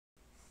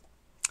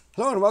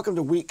Hello and welcome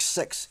to week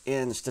 6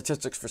 in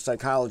Statistics for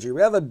Psychology.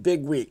 We have a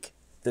big week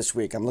this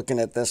week. I'm looking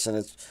at this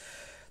and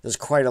there's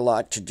quite a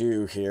lot to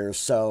do here.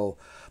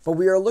 But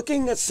we are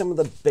looking at some of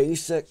the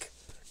basic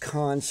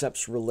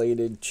concepts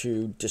related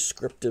to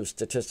descriptive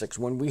statistics.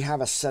 When we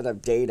have a set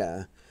of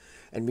data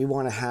and we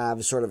want to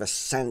have sort of a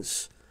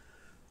sense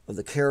of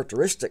the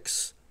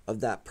characteristics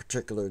of that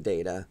particular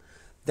data,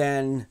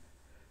 then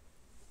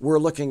we're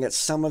looking at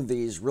some of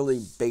these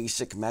really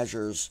basic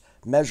measures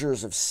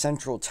of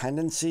central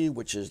tendency,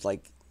 which is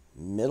like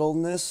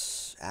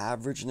middleness,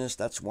 averageness.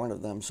 That's one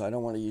of them, so I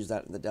don't want to use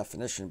that in the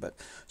definition, but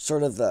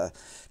sort of the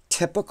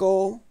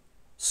typical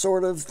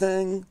sort of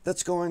thing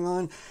that's going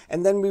on.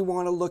 And then we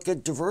want to look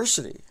at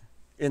diversity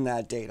in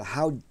that data,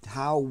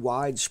 how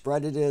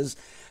widespread it is.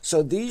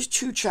 So these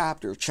two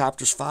chapters,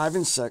 chapters 5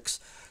 and 6,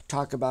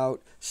 talk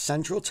about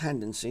central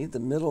tendency, the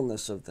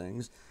middleness of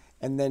things,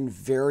 and then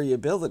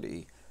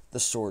variability, the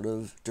sort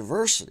of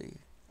diversity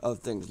of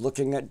things,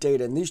 looking at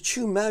data. And these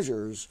two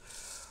measures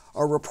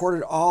are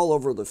reported all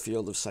over the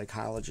field of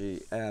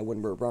psychology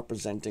when we're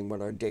representing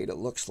what our data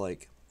looks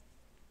like.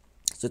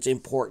 So it's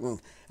important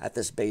at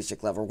this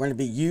basic level. We're going to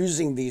be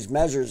using these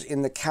measures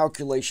in the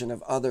calculation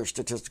of other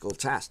statistical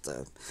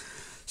tests.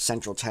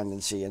 Central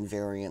tendency and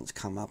variance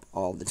come up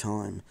all the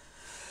time.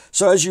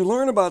 So as you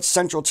learn about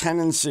central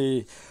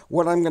tendency,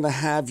 what I'm going to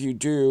have you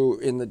do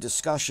in the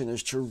discussion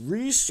is to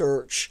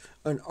research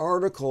an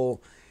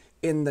article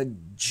in the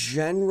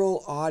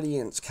general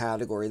audience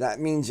category. That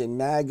means in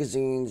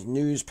magazines,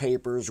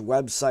 newspapers,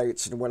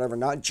 websites, and whatever,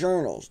 not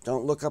journals.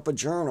 Don't look up a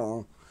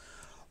journal.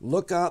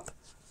 Look up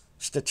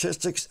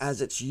statistics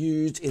as it's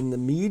used in the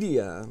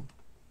media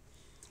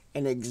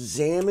and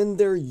examine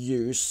their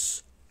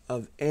use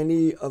of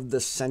any of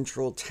the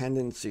central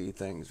tendency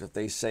things. If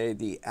they say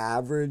the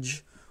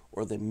average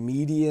or the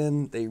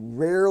median, they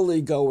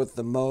rarely go with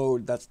the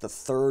mode. That's the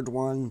third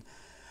one.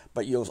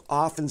 But you'll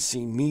often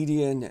see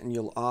median and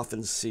you'll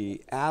often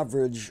see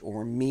average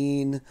or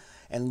mean,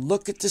 and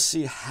look at to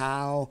see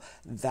how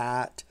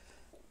that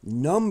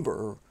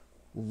number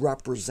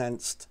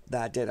represents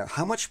that data.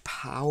 How much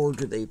power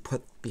do they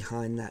put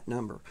behind that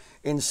number?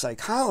 In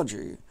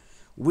psychology,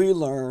 we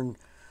learn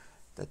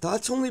that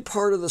that's only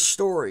part of the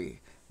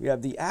story. We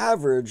have the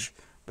average,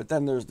 but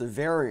then there's the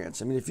variance.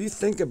 I mean, if you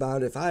think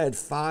about it, if I had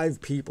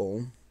 5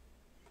 people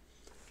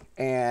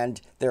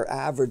and their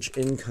average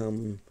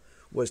income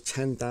was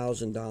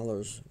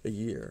 $10,000 a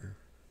year,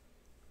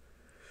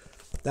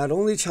 that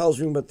only tells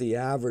me what the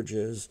average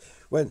is.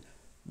 When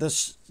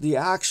the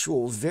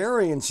actual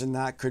variance in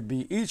that could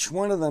be each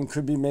one of them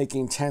could be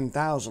making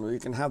 10,000, or you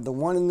can have the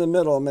one in the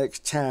middle makes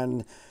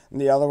 10, and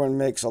the other one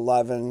makes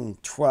 11,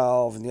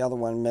 12, and the other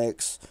one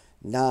makes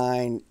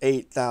 9,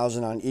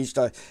 8,000 on each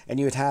day, and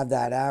you would have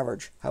that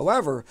average.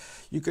 However,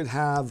 you could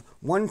have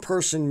one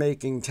person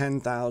making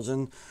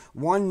 10,000,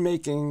 one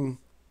making,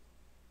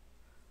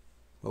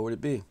 what would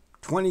it be?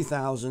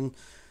 20,000,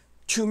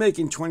 2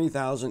 making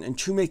 20,000, and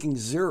 2 making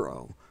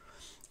 0.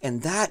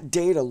 And that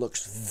data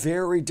looks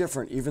very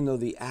different, even though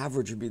the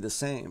average would be the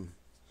same.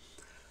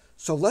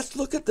 So let's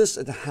look at this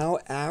and how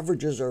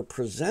averages are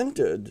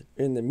presented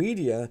in the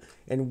media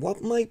and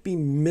what might be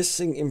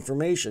missing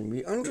information.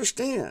 We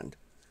understand,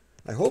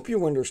 I hope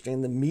you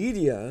understand, the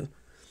media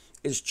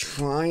is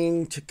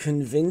trying to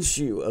convince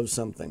you of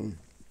something.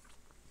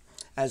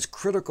 As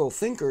critical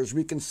thinkers,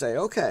 we can say,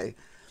 okay,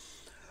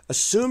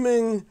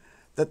 assuming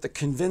that the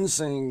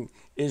convincing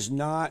is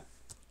not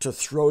to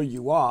throw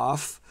you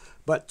off,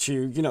 but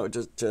to,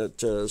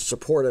 to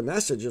support a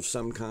message of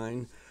some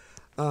kind,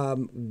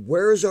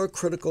 where's our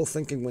critical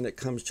thinking when it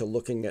comes to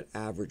looking at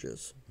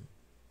averages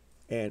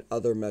and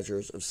other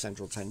measures of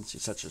central tendency,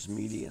 such as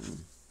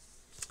median?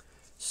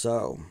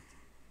 So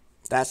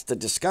that's the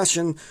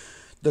discussion.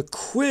 The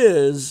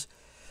quiz,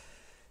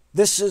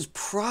 this is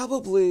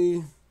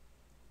probably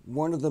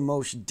one of the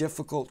most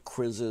difficult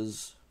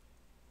quizzes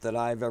that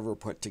I've ever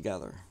put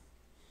together.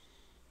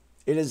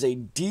 It is a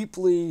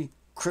deeply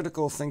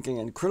critical thinking,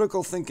 and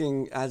critical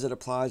thinking as it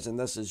applies in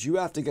this is you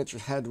have to get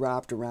your head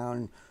wrapped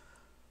around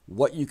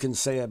what you can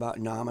say about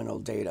nominal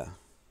data.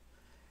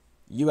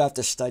 You have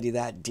to study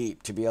that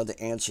deep to be able to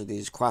answer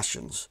these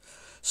questions.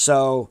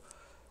 So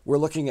we're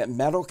looking at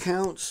medal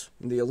counts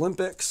in the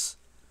Olympics.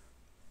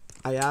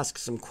 I ask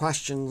some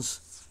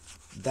questions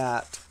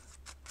that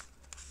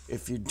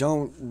if you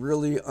don't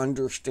really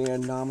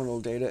understand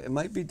nominal data, it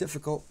might be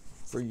difficult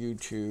for you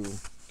to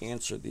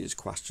answer these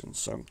questions.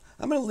 So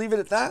I'm going to leave it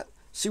at that.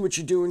 See what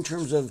you do in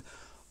terms of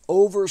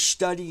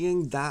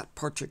overstudying that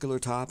particular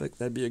topic.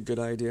 That'd be a good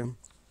idea.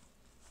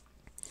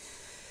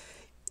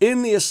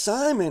 In the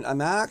assignment, I'm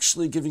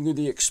actually giving you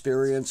the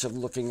experience of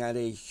looking at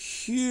a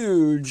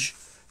huge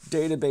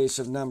database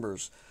of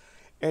numbers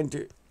and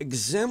to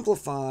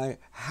exemplify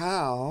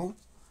how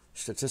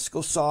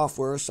statistical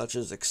software such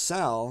as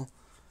Excel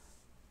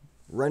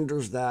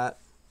renders that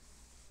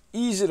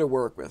easy to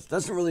work with.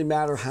 Doesn't really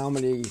matter how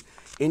many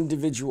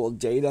individual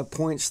data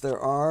points there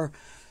are.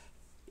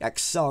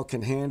 Excel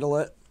can handle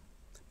it.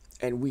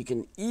 And we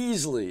can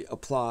easily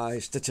apply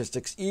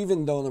statistics,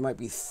 even though there might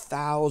be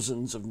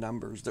thousands of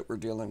numbers that we're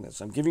dealing with.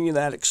 So I'm giving you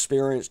that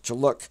experience to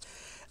look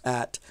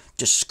at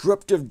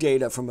descriptive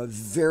data from a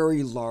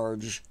very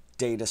large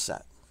data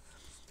set.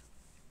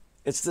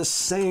 It's the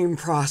same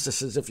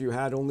process as if you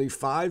had only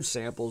 5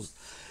 samples.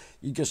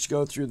 You just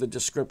go through the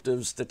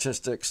descriptive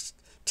statistics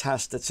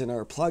test that's in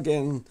our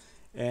plugin,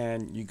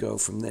 and you go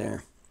from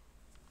there.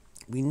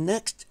 We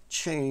next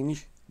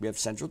change, we have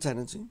central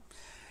tendency.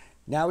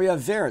 Now we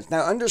have variance.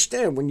 Now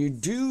understand, when you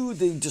do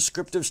the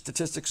descriptive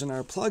statistics in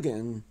our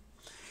plugin,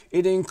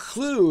 it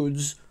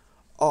includes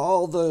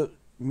all the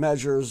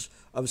measures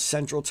of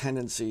central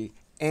tendency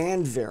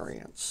and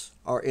variance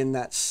are in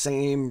that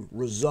same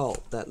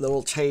result. That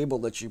little table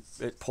that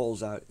it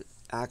pulls out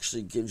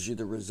actually gives you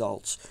the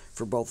results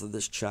for both of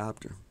this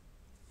chapter.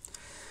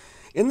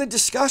 In the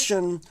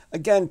discussion,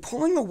 again,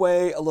 pulling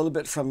away a little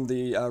bit from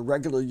the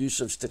regular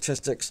use of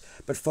statistics,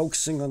 but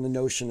focusing on the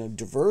notion of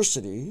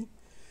diversity,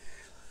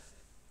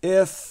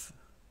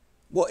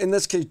 well, in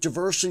this case,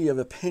 diversity of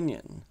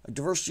opinion,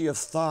 diversity of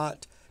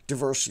thought,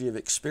 diversity of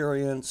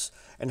experience,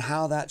 and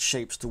how that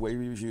shapes the way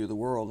we view the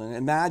world. And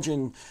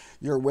imagine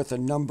you're with a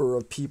number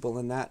of people,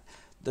 and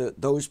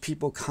those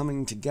people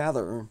coming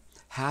together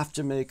have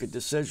to make a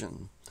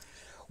decision.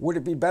 Would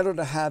it be better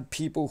to have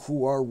people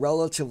who are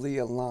relatively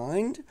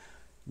aligned,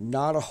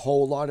 not a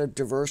whole lot of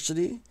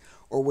diversity?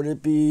 Or would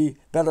it be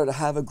better to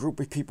have a group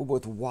of people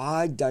with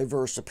wide,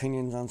 diverse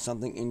opinions on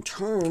something in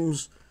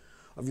terms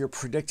of your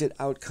predicted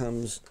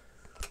outcomes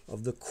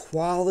of the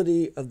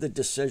quality of the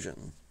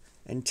decision?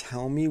 And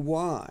tell me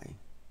why.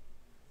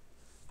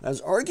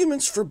 There's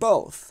arguments for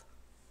both.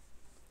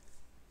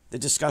 The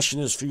discussion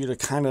is for you to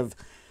kind of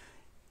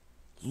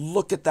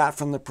look at that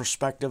from the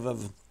perspective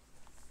of,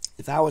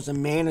 if I was a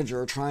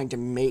manager trying to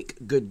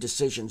make good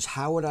decisions,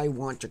 how would I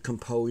want to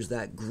compose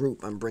that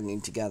group I'm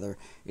bringing together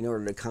in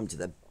order to come to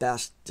the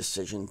best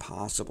decision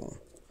possible?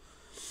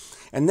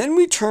 And then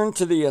we turn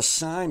to the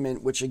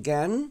assignment, which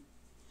again,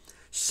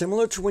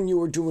 similar to when you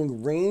were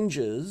doing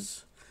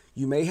ranges,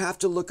 you may have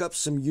to look up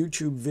some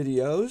YouTube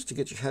videos to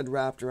get your head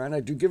wrapped around. I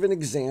do give an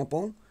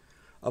example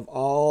of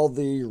all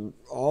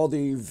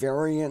the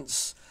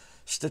variance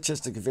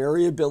statistics,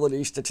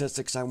 variability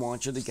statistics I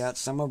want you to get.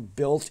 Some are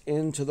built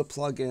into the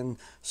plugin.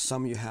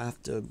 Some you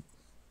have to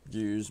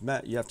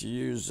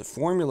use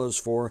formulas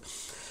for.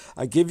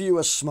 I give you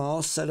a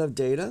small set of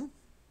data.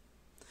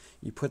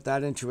 You put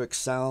that into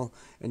Excel,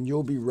 and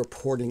you'll be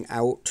reporting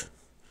out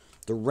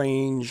the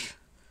range,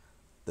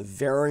 the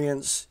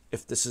variance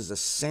if this is a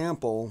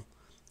sample,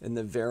 and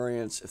the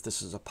variance if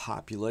this is a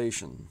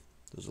population.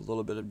 There's a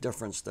little bit of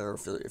difference there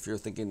if you're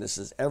thinking this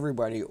is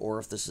everybody or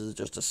if this is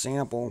just a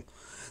sample.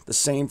 The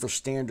same for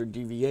standard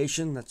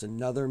deviation. That's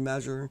another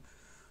measure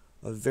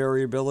of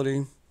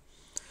variability.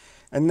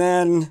 And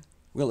then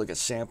we'll look at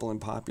sample and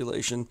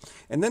population.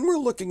 And then we're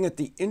looking at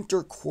the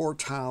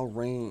interquartile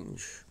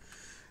range.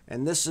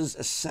 And this is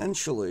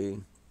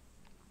essentially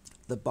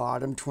the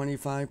bottom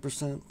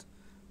 25%,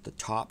 the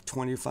top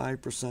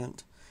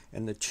 25%,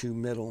 and the 2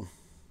 middle.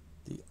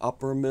 The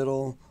upper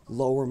middle,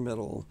 lower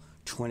middle,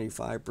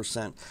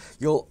 25%.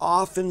 You'll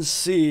often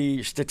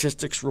see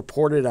statistics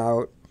reported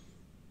out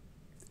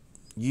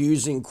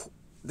using,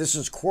 this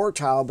is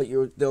quartile, but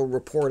they'll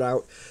report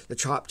out the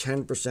top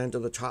 10% or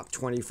the top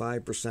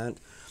 25%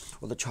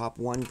 or the top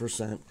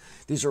 1%.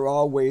 These are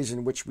all ways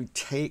in which we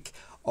take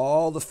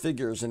all the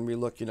figures and we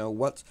look,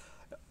 what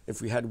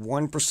if we had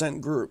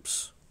 1%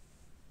 groups,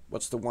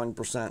 what's the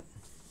 1%?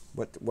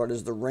 What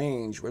is the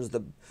range? What is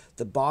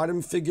the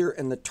bottom figure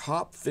and the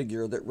top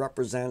figure that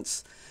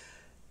represents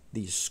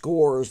the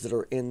scores that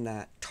are in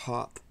that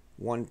top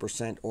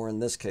 1%, or in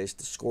this case,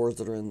 the scores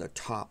that are in the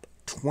top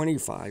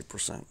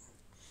 25%.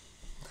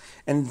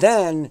 And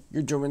then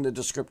you're doing the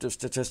descriptive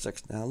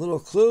statistics. Now, a little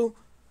clue,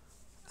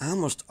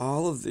 almost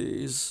all of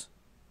these,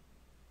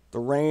 the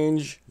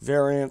range,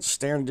 variance,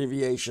 standard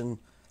deviation,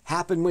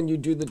 happen when you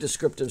do the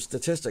descriptive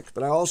statistics.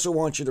 But I also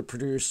want you to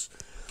produce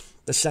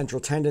the central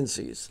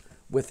tendencies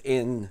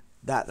within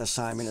that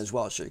assignment as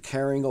well. So you're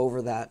carrying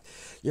over that.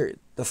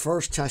 The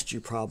first test you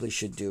probably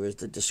should do is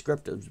the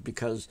descriptives,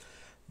 because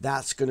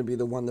that's going to be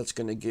the one that's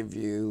going to give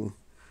you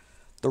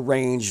the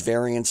range,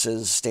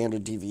 variances,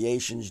 standard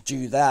deviations.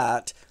 Do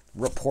that,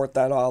 report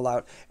that all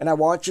out. And I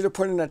want you to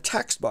put in a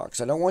text box.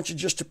 I don't want you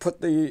just to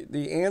put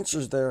the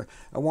answers there.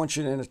 I want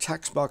you in a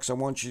text box. I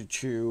want you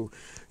to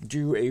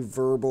do a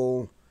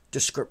verbal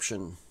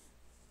description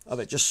of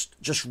it.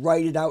 Just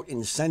write it out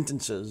in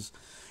sentences.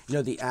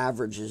 The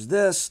average is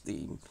this,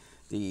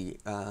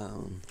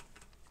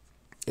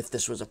 if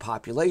this was a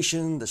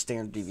population, the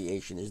standard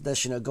deviation is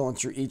this, going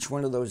through each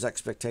one of those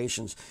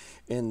expectations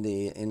in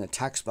a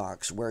text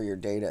box where your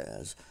data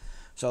is.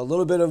 So a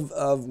little bit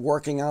of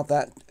working out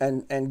that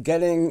and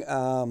getting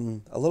a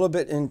little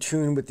bit in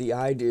tune with the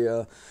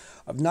idea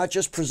of not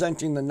just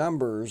presenting the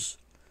numbers,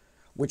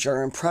 which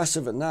are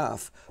impressive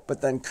enough,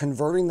 but then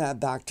converting that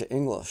back to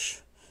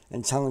English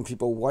and telling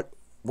people what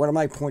am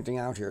I pointing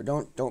out here.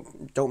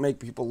 Don't make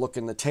people look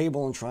in the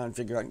table and try and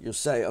figure out. You'll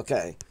say,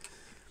 okay,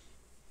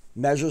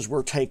 measures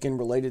were taken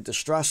related to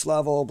stress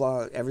level,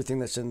 blah, everything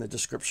that's in the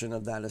description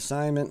of that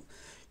assignment,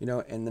 you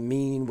know, and the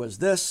mean was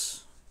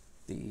this,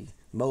 the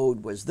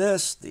mode was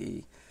this,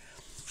 the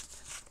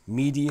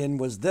median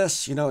was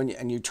this, you know,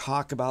 and you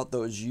talk about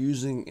those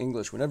using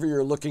English. Whenever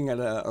you're looking at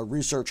a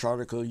research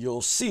article,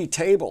 you'll see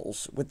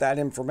tables with that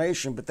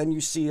information, but then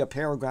you see a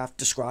paragraph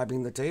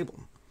describing the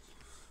table.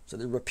 So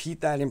they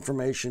repeat that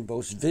information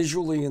both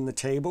visually in the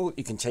table,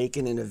 you can take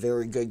it in a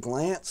very good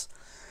glance,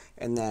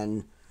 and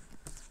then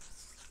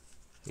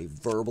a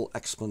verbal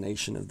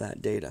explanation of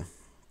that data.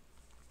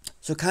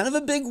 So kind of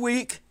a big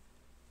week.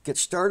 Get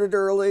started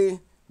early.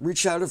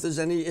 Reach out if there's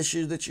any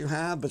issues that you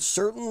have, but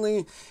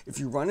certainly if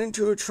you run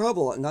into a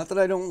trouble, not that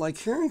I don't like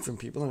hearing from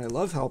people, and I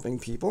love helping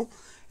people,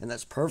 and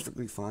that's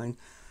perfectly fine.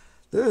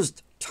 There's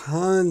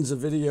tons of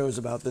videos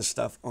about this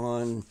stuff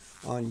on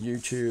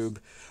YouTube.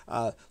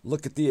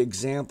 Look at the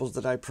examples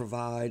that I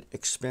provide,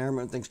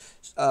 experiment things,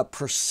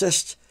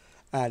 persist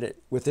at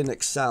it within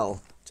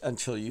Excel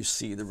until you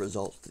see the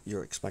results that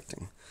you're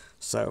expecting.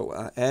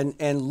 So,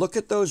 and look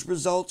at those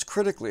results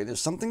critically. And if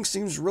something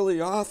seems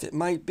really off, it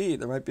might be.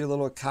 There might be a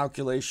little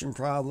calculation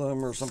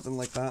problem or something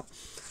like that.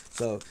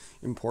 So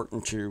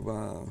important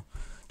to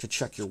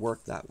check your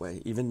work that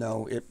way, even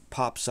though it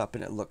pops up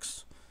and it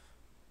looks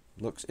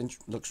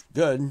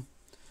good.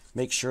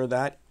 Make sure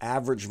that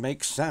average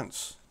makes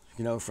sense,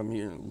 you know, from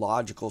your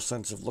logical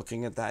sense of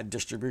looking at that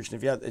distribution.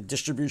 If you have a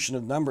distribution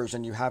of numbers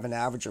and you have an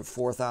average of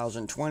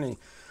 4,020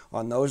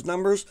 on those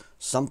numbers,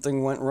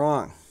 something went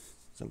wrong.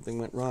 Something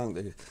went wrong.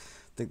 They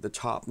think the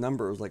top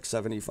number is like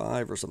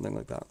 75 or something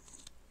like that.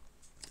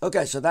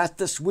 Okay, so that's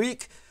this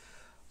week.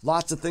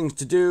 Lots of things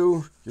to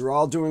do. You're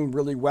all doing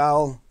really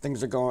well.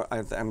 Things are going,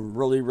 I'm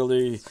really,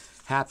 really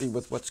happy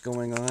with what's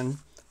going on.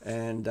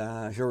 And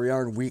here we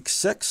are in week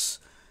 6.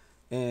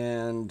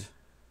 And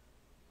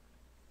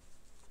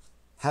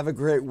have a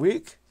great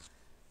week.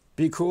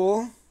 Be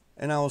cool.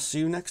 And I will see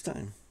you next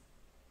time.